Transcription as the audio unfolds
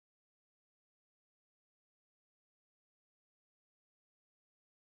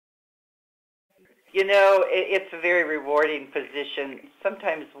It's a very rewarding position.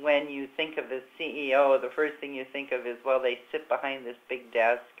 Sometimes when you think of the CEO, the first thing you think of is, well, they sit behind this big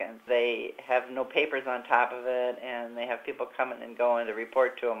desk and they have no papers on top of it and they have people coming and going to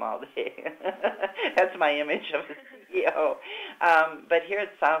report to them all day. That's my image of the CEO. But here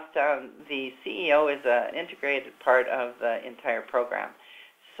at Southdown, the CEO is an integrated part of the entire program.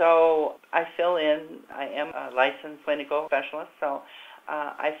 So I fill in. I am a licensed clinical specialist, so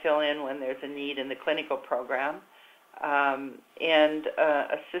I fill in when there's a need in the clinical program and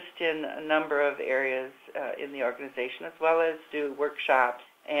assist in a number of areas in the organization, as well as do workshops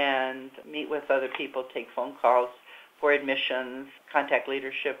and meet with other people, take phone calls for admissions, contact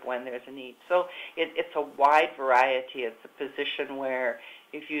leadership when there's a need. So it's a wide variety. It's a position where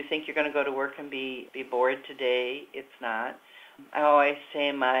if you think you're going to go to work and be bored today, it's not. I always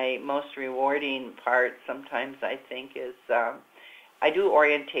say my most rewarding part sometimes, I think, is I do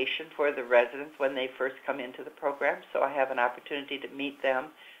orientation for the residents when they first come into the program, so I have an opportunity to meet them,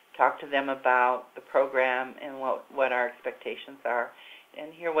 talk to them about the program and what our expectations are,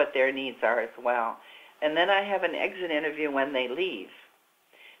 and hear what their needs are as well. And then I have an exit interview when they leave.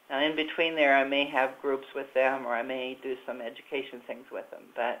 Now, in between there, I may have groups with them or I may do some education things with them,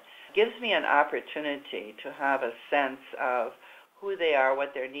 but it gives me an opportunity to have a sense of who they are,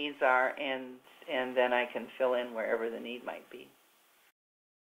 what their needs are, and then I can fill in wherever the need might be.